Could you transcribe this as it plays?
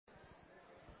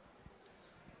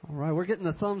All right, we're getting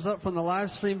the thumbs up from the live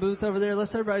stream booth over there.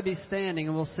 Let's everybody be standing,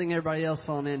 and we'll sing everybody else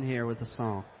on in here with the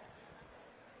song.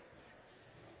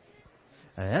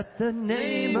 At the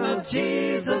name of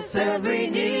Jesus, every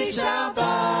knee shall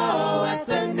bow. At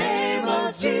the name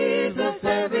of Jesus,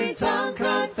 every tongue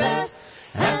confess.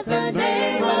 At the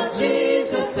name of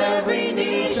Jesus, every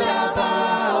knee shall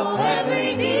bow.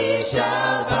 Every knee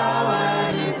shall bow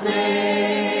at His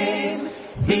name.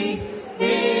 He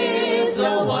is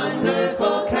the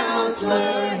wonderful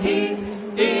Counselor. He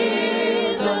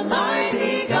is the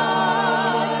mighty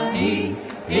God. He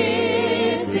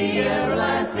is the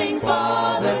everlasting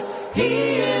Father.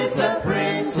 He is the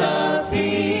Prince of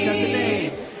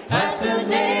Peace. At the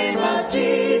name of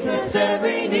Jesus,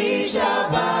 every knee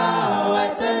shall bow.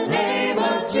 At the name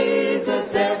of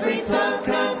Jesus, every tongue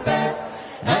confess.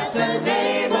 At the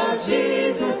name of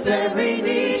Jesus, every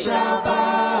knee shall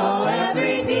bow.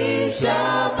 Every knee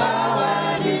shall bow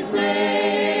at His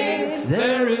name.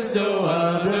 There is no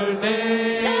other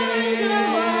name.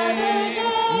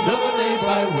 No name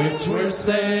by which we're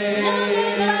saved.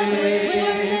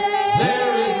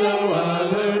 There is no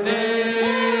other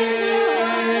name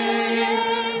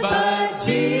but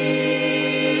Jesus.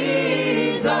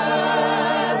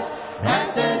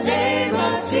 At the name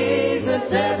of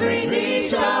Jesus, every knee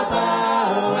shall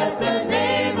bow. At the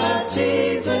name of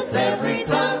Jesus, every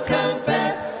tongue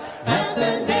confess. At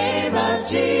the name of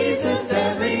Jesus,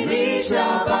 every knee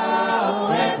shall bow.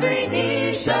 Every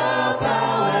knee shall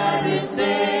bow at His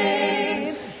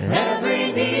name.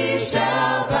 Every knee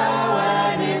shall bow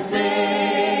at His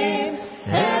name.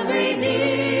 Every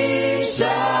knee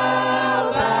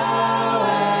shall bow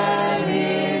at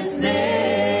His name.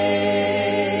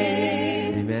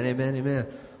 Amen, amen, amen.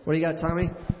 What do you got,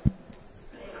 Tommy?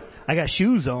 I got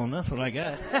shoes on. That's what I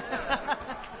got.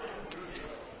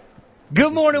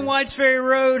 Good morning, Whites Ferry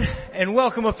Road, and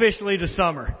welcome officially to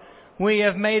summer. We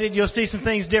have made it. You'll see some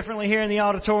things differently here in the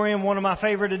auditorium. One of my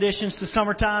favorite additions to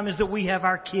summertime is that we have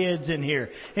our kids in here.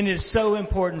 And it is so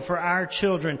important for our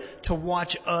children to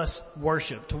watch us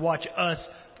worship, to watch us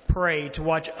pray, to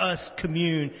watch us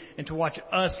commune, and to watch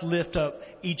us lift up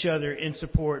each other in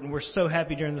support. And we're so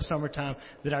happy during the summertime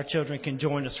that our children can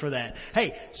join us for that.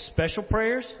 Hey, special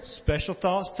prayers, special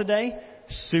thoughts today,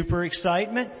 super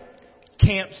excitement.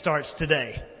 Camp starts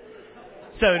today.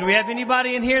 So do we have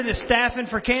anybody in here that's staffing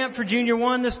for camp for Junior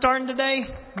 1 that's starting today?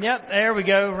 Yep, there we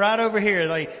go, right over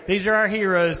here. These are our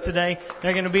heroes today.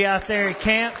 They're going to be out there at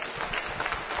camp,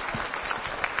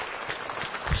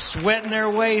 sweating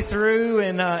their way through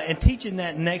and teaching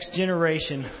that next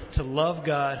generation to love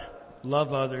God,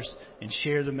 love others, and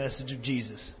share the message of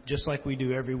Jesus, just like we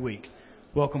do every week.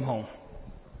 Welcome home.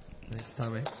 Thanks,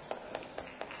 Tommy.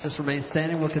 Just remain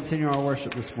standing. We'll continue our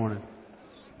worship this morning.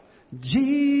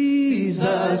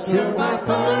 Jesus, you're my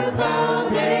firm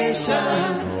foundation.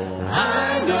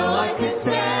 I know I can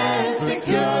stand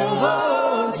secure.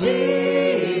 Oh,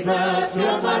 Jesus,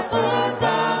 you're my firm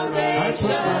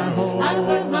foundation. I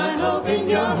put my hope in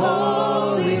your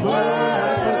holy word.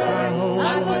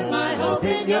 I put my hope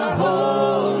in your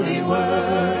holy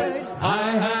word.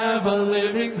 I have a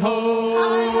living hope.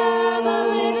 I have a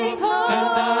living hope. And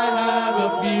I have a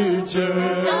future.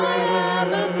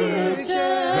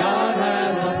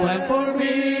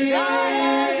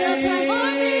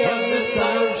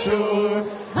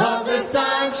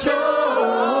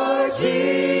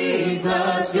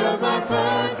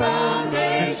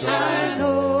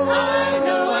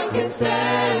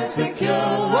 Stand secure,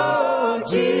 oh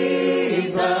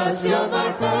Jesus, you're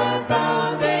my firm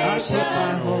foundation.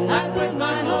 I put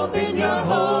my hope in your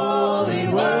holy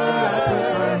word.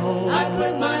 I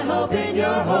put my hope in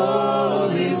your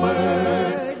holy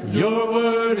word. Your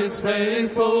word is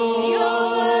faithful.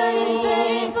 Your word is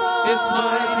faithful. It's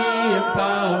mighty in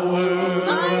power.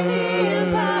 Mighty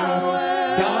in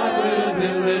power. God will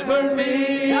deliver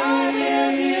me. God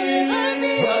will deliver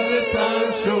me. Of this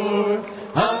I'm sure.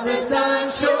 Of this I'm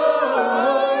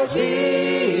sure,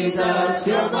 Jesus,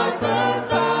 you're my firm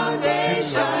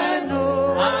foundation.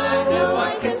 I know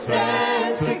I can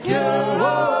stand secure.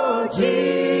 Oh,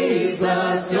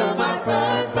 Jesus, you're my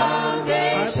firm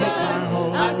foundation.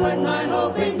 I put my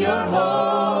hope in your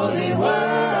holy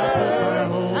word.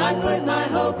 I put my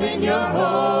hope in your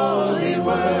holy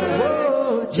word.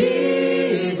 Oh,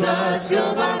 Jesus,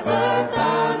 you're my firm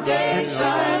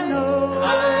foundation.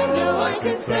 I know I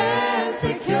can stand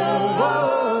secure.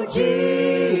 Oh,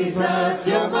 Jesus,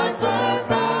 you're my firm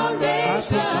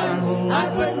foundation. I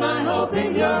put my hope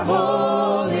in your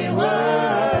holy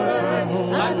word.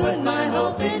 I put my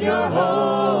hope in your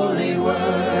holy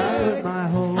word.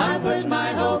 I put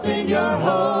my hope in your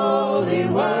holy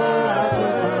word.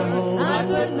 I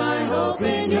put my hope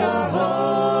in your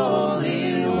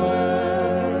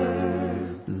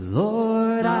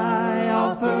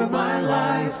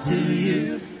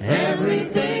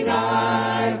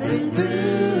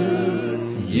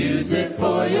Use it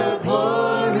for your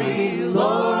glory,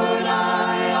 Lord.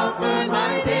 I offer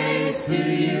my days to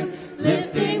you,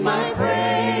 lifting my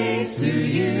praise to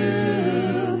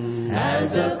you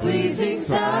as a pleasing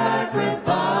sacrifice.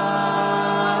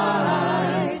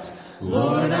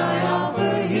 Lord, I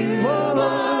offer you,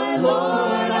 my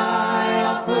Lord. I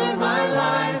offer my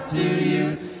life to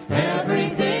you,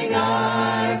 everything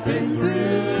I've been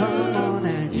through. Come on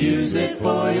and use it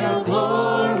for your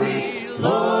glory,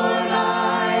 Lord.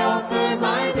 I offer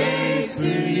my days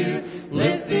to you,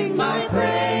 lifting my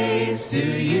praise to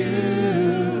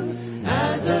you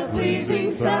as a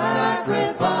pleasing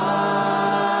sacrifice.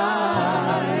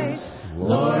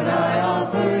 Lord, I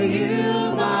offer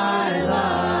you my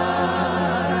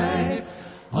life.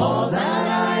 All that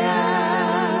I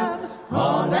am,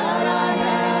 all that I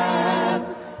have,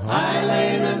 I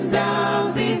lay them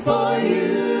down before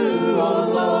you, O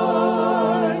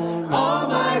Lord. All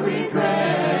my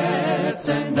regrets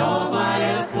and all my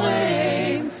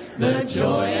acclaim, the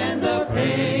joy and the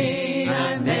pain,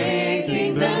 I'm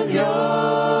making them yours.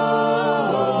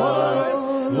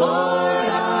 Lord,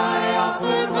 I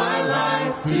offer my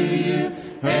life to you,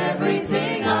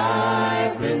 everything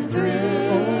I've been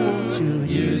through.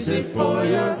 Use it for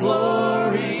your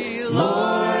glory,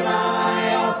 Lord.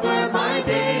 I offer my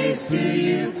days to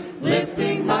you,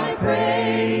 lifting my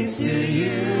praise to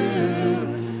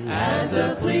you as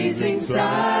a pleasing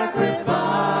sacrifice.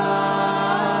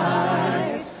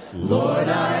 Lord,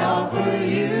 I offer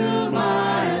you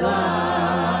my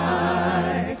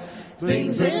life.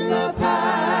 Things in the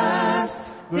past,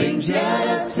 things yet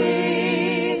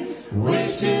unseen,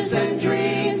 wishes and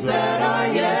dreams that are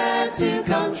yet to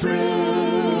come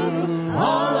true.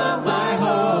 All of my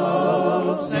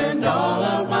hopes and all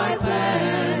of my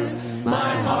plans,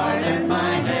 my heart and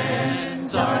my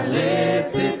hands are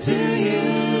lifted to you.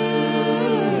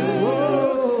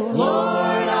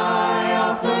 Lord, I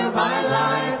offer my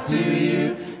life to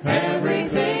you,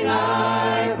 everything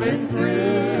I've been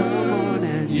through.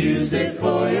 Use it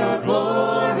for your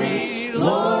glory,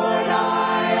 Lord.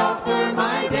 I offer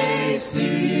my days to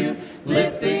you,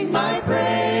 lifting my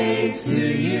praise to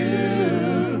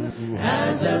you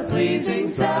as a pleasing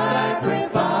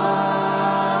sacrifice.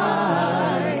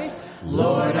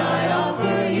 Lord, I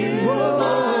offer you,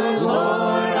 my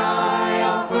Lord. I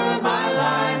offer my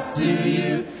life to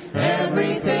you,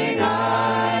 everything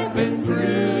I've been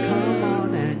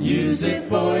through. Use it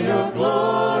for your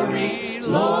glory,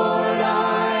 Lord.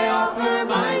 I offer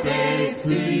my days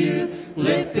to you,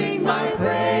 lifting my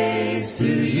praise to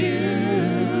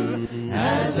you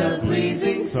as a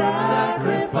pleasing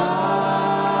sacrifice.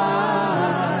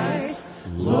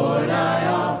 Lord, I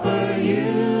offer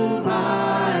you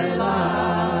my life.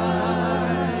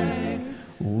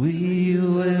 We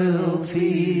will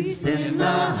feast in the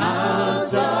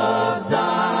house of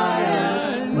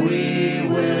Zion. We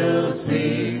will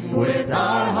sing with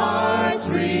our hearts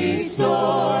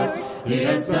restored. He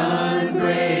has done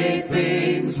great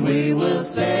things. We will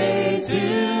say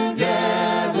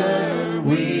together,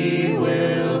 we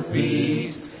will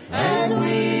feast and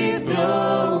weep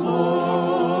no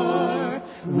more.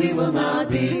 We will not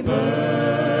be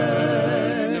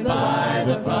burned by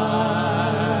the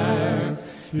fire.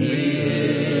 He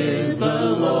is the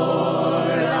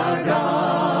Lord our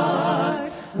God.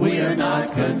 We are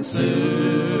not consumed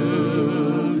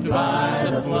by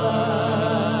the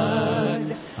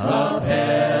flood of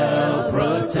hell,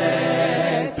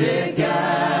 protected,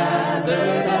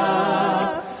 gathered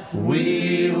up.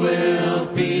 We will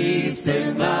feast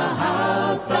in the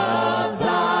house of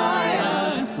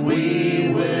Zion.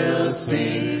 We will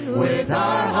sing with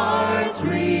our hearts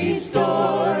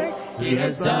restored. He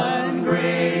has done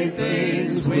great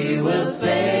things. We will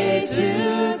say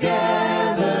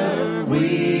together,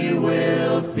 we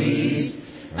will feast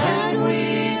and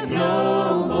weep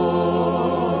no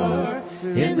more.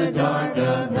 In the dark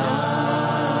of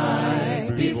night,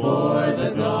 before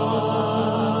the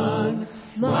dawn,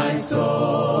 my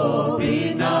soul,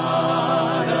 be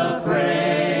not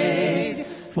afraid,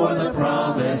 for the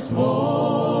promised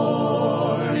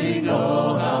morning,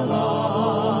 oh how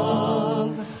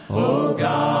long, oh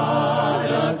God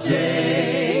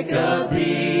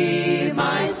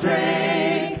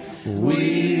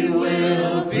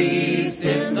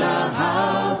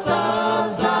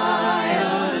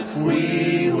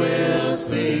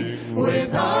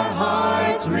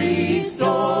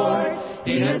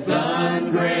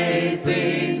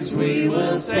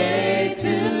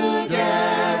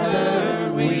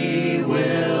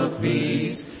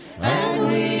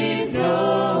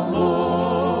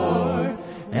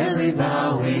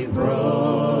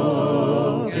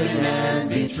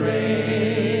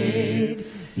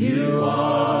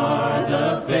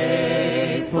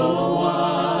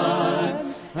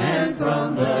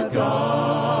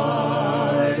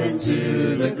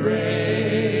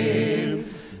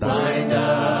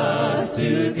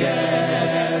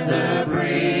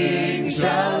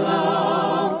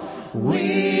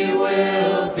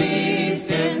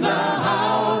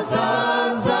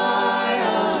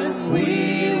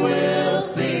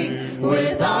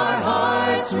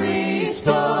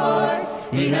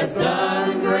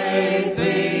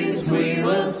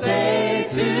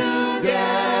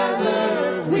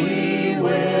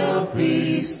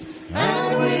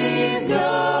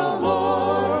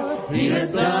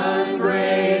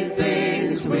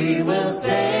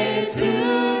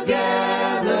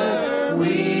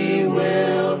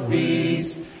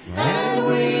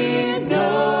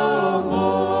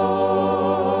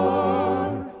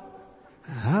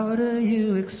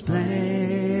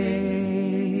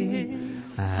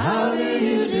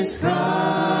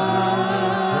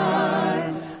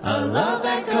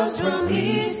from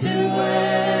east to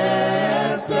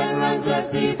west and runs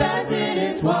as deep as it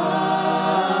is wide.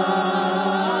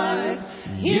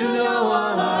 You know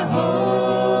all our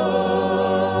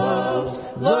hopes,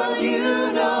 Lord,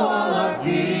 you know all our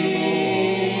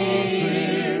fears,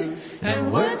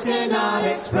 and words cannot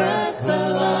express the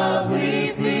love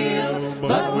we feel,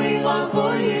 but we long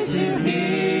for you to hear.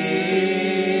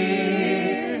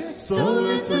 So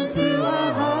listen to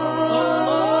our heart. Oh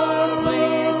Lord,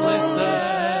 please listen.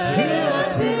 Hear our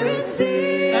spirit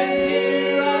sing. And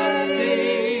hear us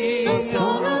sing. A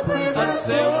song of praise, A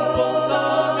simple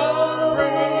song of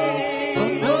praise.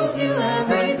 from those you have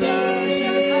redeemed.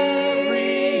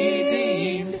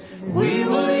 We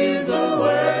will use the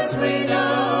words we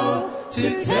know to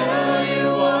tell you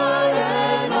what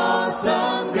an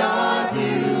awesome God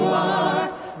you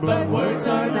are. But words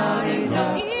are not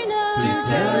enough to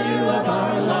tell you of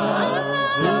our love.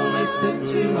 So listen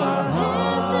to our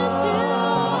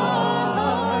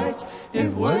hearts.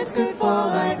 If words could fall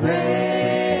like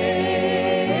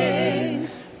rain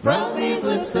from these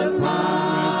lips of mine,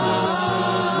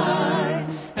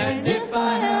 and if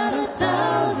I had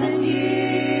 1,000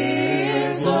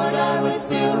 years, Lord, I would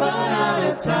still run out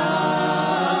of time.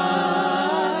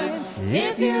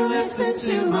 If you listen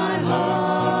to my heart,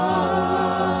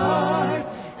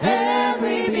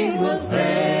 every beat will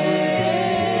say,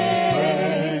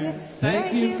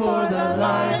 thank you for the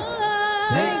life,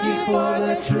 thank you for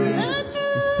the truth,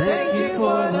 thank you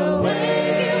for the way.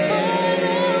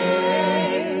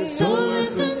 So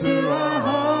listen to our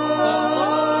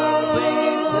heart,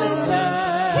 Please listen.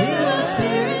 hear our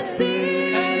spirit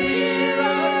sing, And hear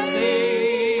us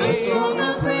sing. a song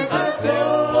of praise, A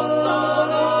simple song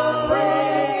of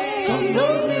praise. from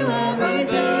those you have From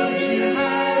those you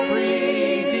have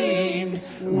redeemed.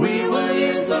 We will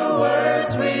use the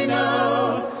words we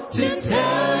know to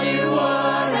tell you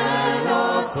what an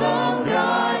awesome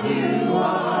God you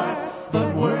are.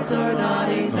 But words are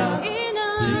not enough to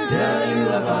tell you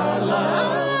of our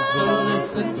love. So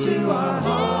listen to our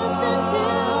hearts.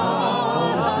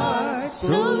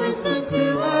 So listen to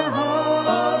our hearts.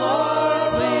 Oh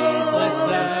Lord, please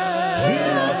listen.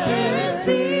 Hear our spirit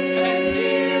sing. And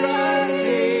hear us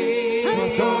sing. A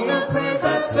song of praise, A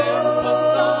simple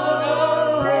song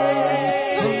of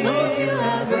praise. from those you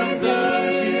have From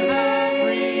those you have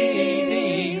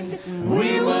redeemed. We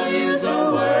will use the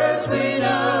words we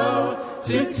know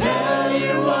to tell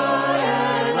you what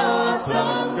an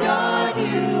awesome God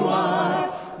you are.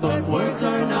 But words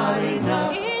are not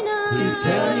enough to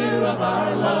tell you of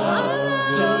our love.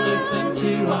 So listen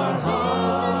to our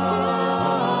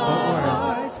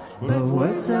hearts. But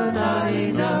words are not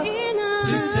enough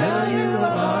to tell you of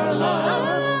our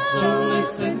love. So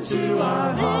listen to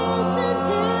our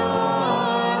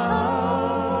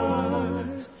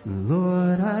hearts.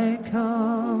 Lord, I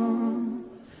come,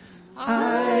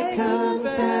 I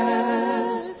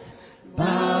confess,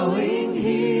 bowing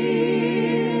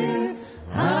here,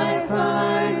 I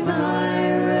find my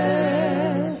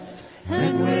rest,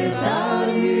 and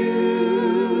without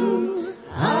you,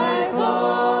 I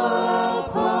fall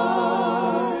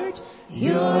apart.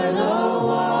 You're the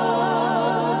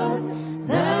one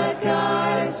that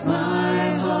guides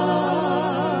my heart.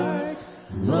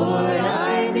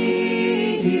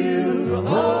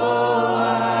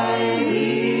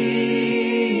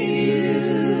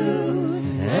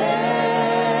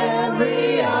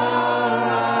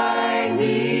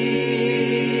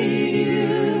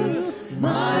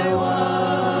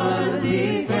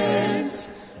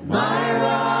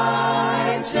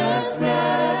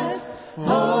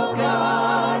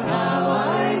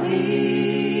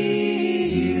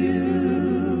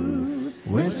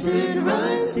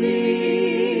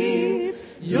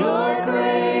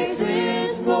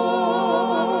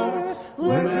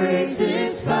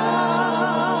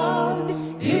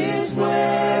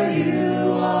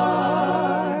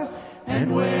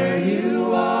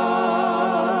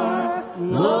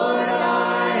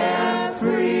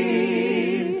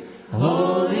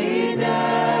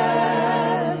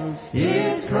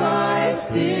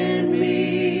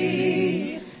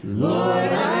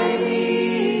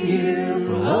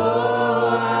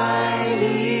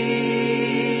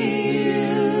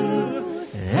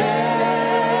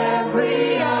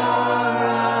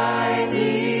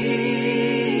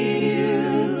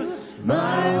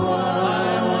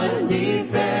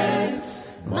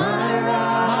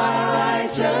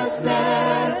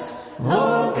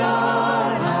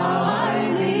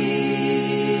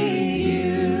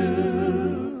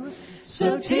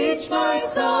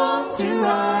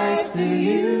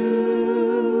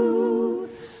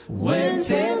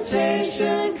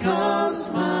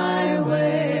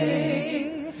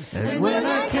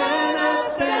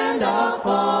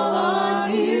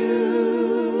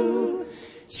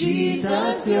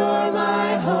 Jesus, you're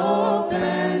my hope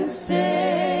and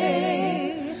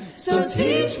stay. So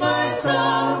teach my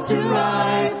song to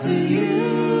rise to you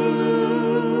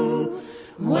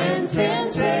when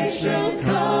temptation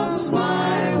comes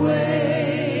my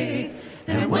way,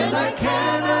 and when I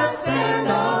cannot stand,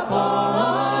 I'll fall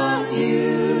on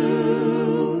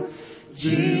you.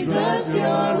 Jesus,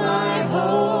 you're my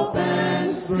hope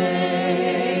and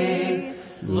stay.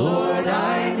 Lord,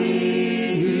 I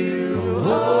need you.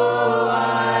 Oh,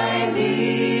 I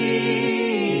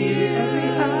need you.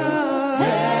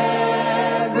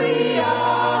 Every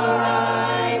hour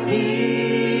I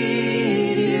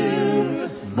need you.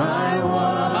 My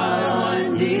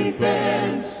one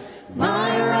defense,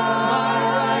 my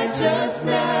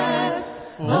righteousness.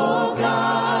 Oh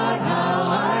God, how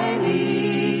I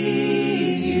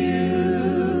need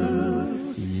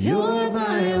you. You're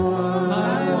my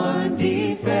one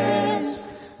defense,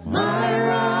 my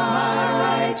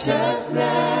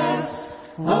righteousness.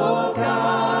 Oh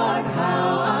God,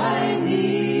 how I need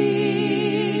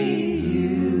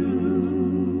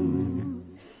you.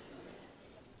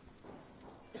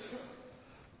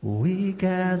 We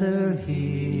gather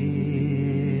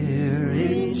here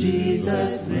in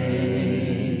Jesus'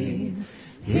 name.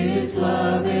 His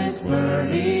love is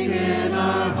burning in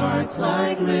our hearts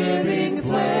like living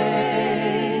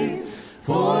flame.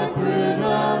 For through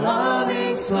the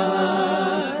loving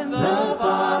Son, the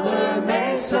Father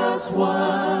makes us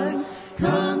one.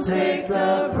 Come take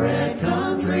the bread,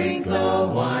 come drink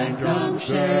the wine, come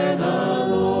share the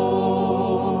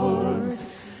Lord.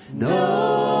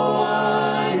 No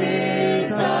one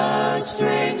is a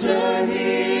stranger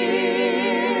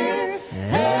here.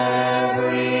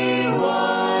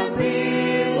 Everyone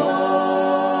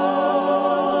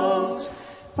belongs.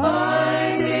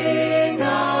 Finding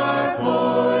our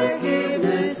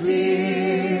forgiveness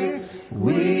here,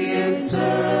 we in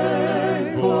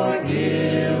turn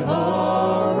forgive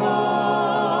all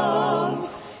wrongs.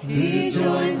 He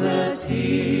joins us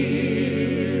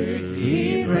here.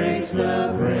 He breaks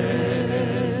the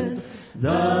bread.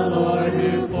 The Lord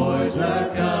who pours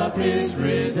the cup is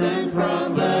risen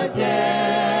from the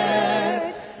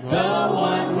dead. The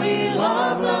one we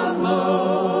love the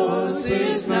most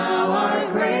is now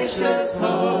our gracious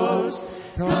host.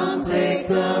 Come take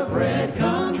the bread,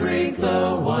 come drink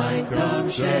the wine,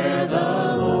 come share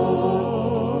the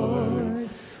Lord.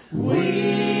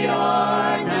 We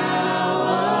are now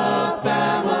a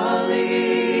family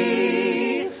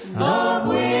of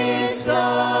which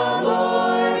the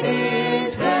Lord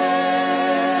is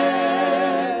head.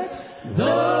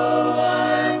 Though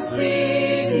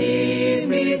unseen, He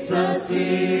meets us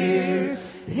here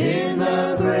in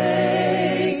the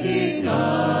breaking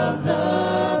of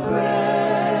the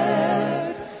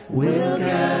bread. We'll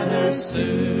gather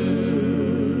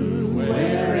soon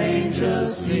where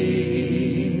angels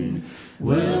sing.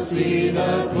 We'll see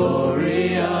the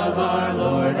glory of our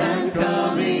Lord and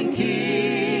coming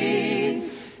King.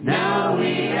 Now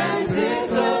we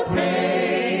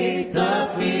anticipate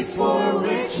the feast for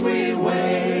which we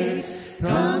wait.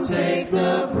 Come take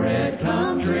the bread,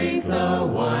 come drink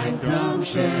the wine, come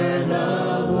share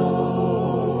the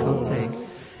Lord.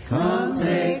 Come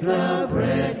take the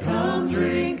bread, come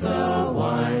drink the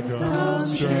wine,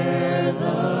 come share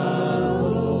the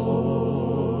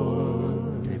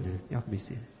Lord. Amen. Y'all can be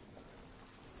seated.